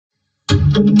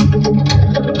Man,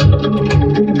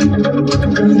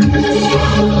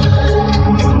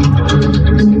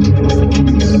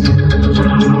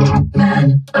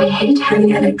 I hate having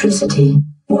electricity.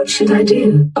 What should I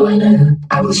do? Oh, I know.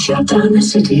 I will shut down the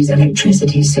city's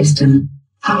electricity system.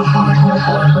 Ha ha ha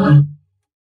ha ha.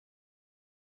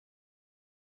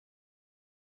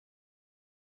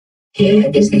 Here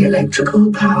is the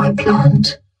electrical power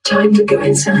plant. Time to go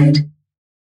inside.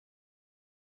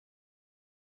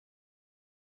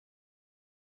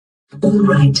 All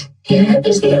right, here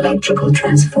is the electrical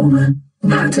transformer.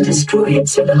 Now to destroy it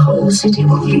so the whole city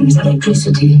will lose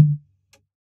electricity.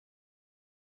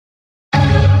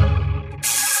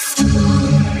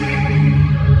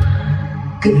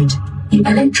 Good. The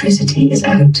electricity is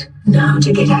out. Now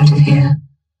to get out of here.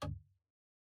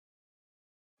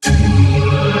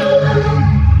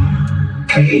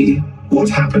 Hey, what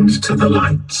happened to the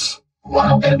lights?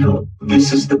 Wow, Andrew,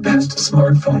 this is the best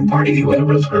smartphone party you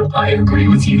ever threw. I agree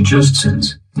with you, Justin.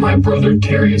 My brother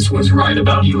Darius was right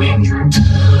about you, Andrew.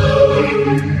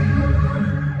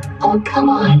 Oh, come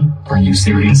on. Are you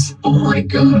serious? Oh my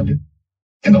god.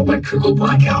 An electrical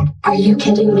blackout. Are you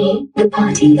kidding me? The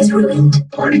party is ruined.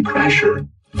 Party crasher.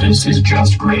 This is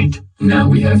just great. Now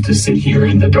we have to sit here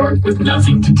in the dark with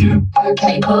nothing to do.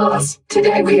 Okay, pause.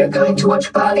 Today we are going to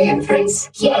watch Barney and Friends.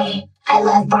 Yay! I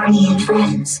love Barney and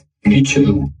Friends. Me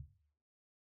too.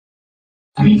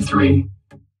 Me three.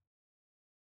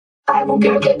 I will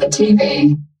go get the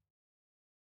TV.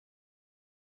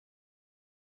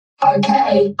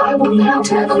 Okay, I will now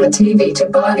turn on the TV to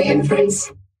Barney and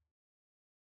Friends.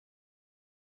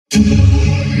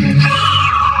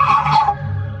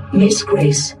 Miss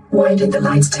Grace, why did the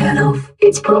lights turn off?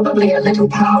 It's probably a little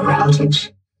power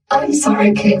outage. I'm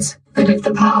sorry, kids, but if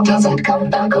the power doesn't come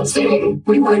back on soon,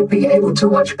 we won't be able to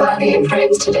watch Barney and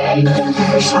Friends today. Thank you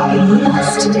for shopping with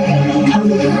us today.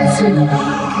 Come again soon.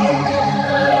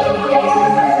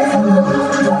 Hello,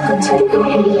 welcome to the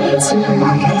convenience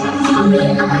supermarket. How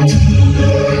may I?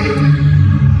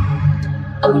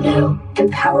 Oh no, the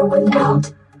power went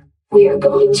out. We are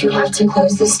going to have to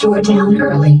close the store down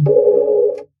early.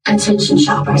 Attention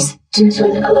shoppers, due to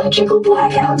an electrical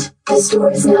blackout, the store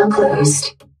is now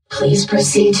closed. Please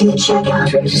proceed to the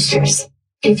checkout registers.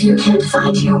 If you can't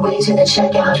find your way to the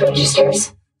checkout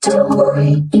registers, don't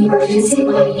worry, emergency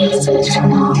lighting has been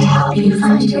turned on to help you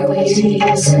find your way to the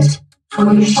exit.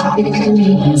 For your shopping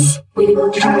convenience, we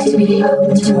will try to be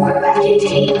open tomorrow at 8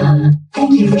 a.m.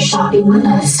 Thank you for shopping with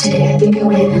us today at the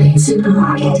Go-In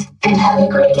Supermarket, and have a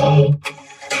great day.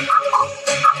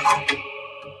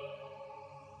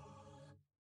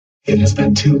 It has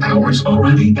been 2 hours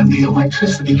already and the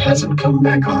electricity hasn't come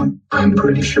back on. I'm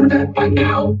pretty sure that by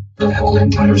now, the whole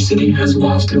entire city has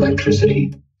lost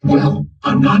electricity. Well,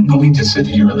 I'm not going to sit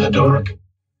here in the dark.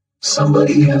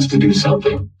 Somebody has to do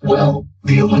something. Well,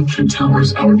 the electric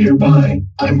towers are nearby.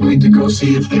 I'm going to go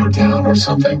see if they're down or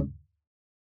something.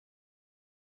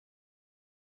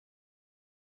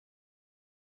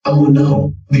 Oh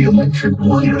no, the electric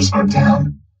wires are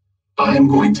down. I'm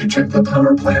going to check the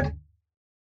power plant.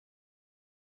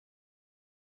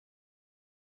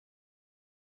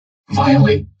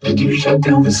 Violy, did you shut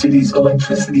down the city's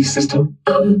electricity system?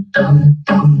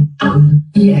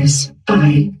 Yes,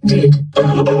 I did.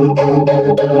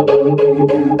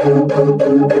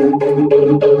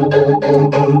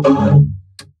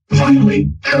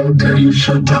 Violy, how dare you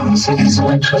shut down the city's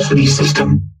electricity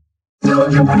system? Now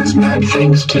everyone is mad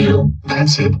thanks to you.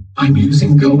 That's it. I'm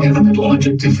using Go-In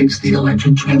logic to fix the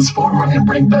electric transformer and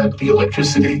bring back the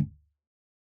electricity.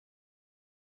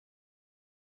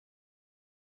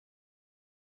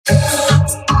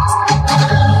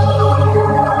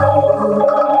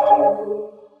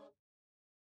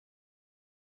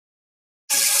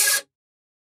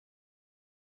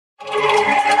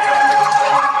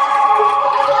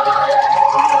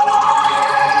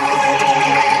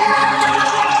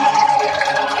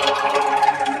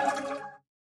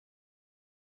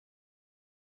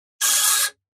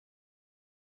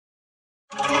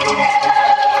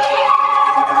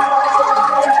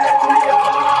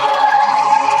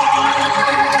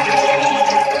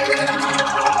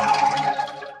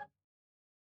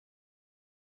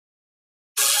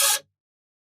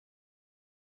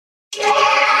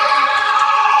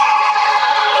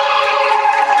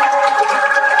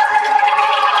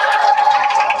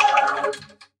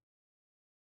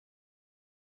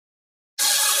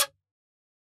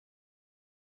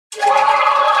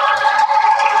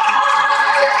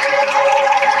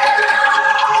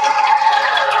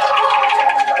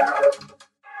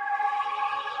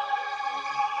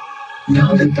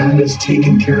 Now that that is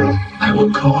taken care of, I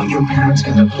will call your parents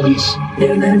and the police.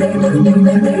 No, no, no, no, no,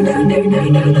 no, no, no, no, no,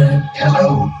 no, no.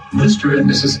 Hello, Mr. and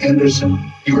Mrs.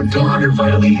 Anderson. Your daughter,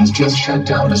 Violy, has just shut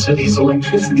down the city's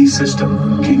electricity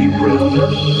system. Can you grab her?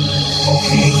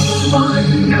 Okay,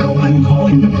 fine. Now I'm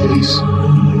calling the police.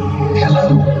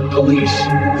 Hello, police.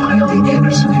 Violy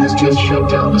Anderson has just shut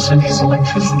down the city's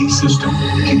electricity system.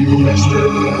 Can you arrest her?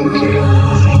 Okay,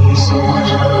 thank you so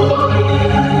much. Bye.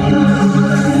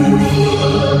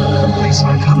 The police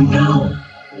are coming now.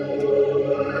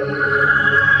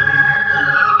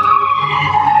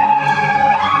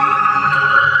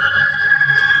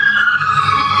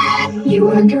 You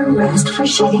are under arrest for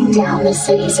shutting down the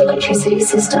city's electricity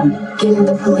system. Get in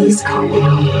the police car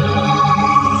now.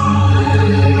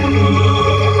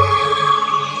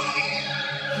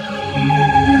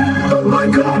 Oh my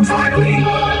God,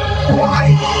 Violy.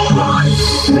 Why?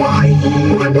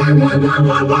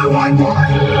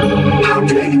 How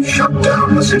dare you shut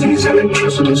down the city's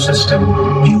electricity system?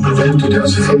 You prevented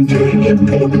us from doing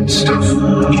important stuff.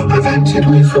 You prevented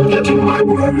me from getting my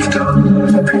work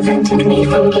done. You prevented me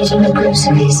from getting the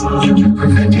groceries. And you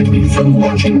prevented me from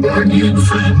watching Barney and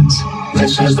Friends.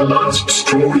 This is the last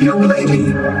straw, young lady.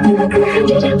 You were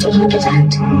grounded until you get out.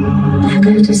 Now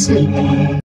go to sleep.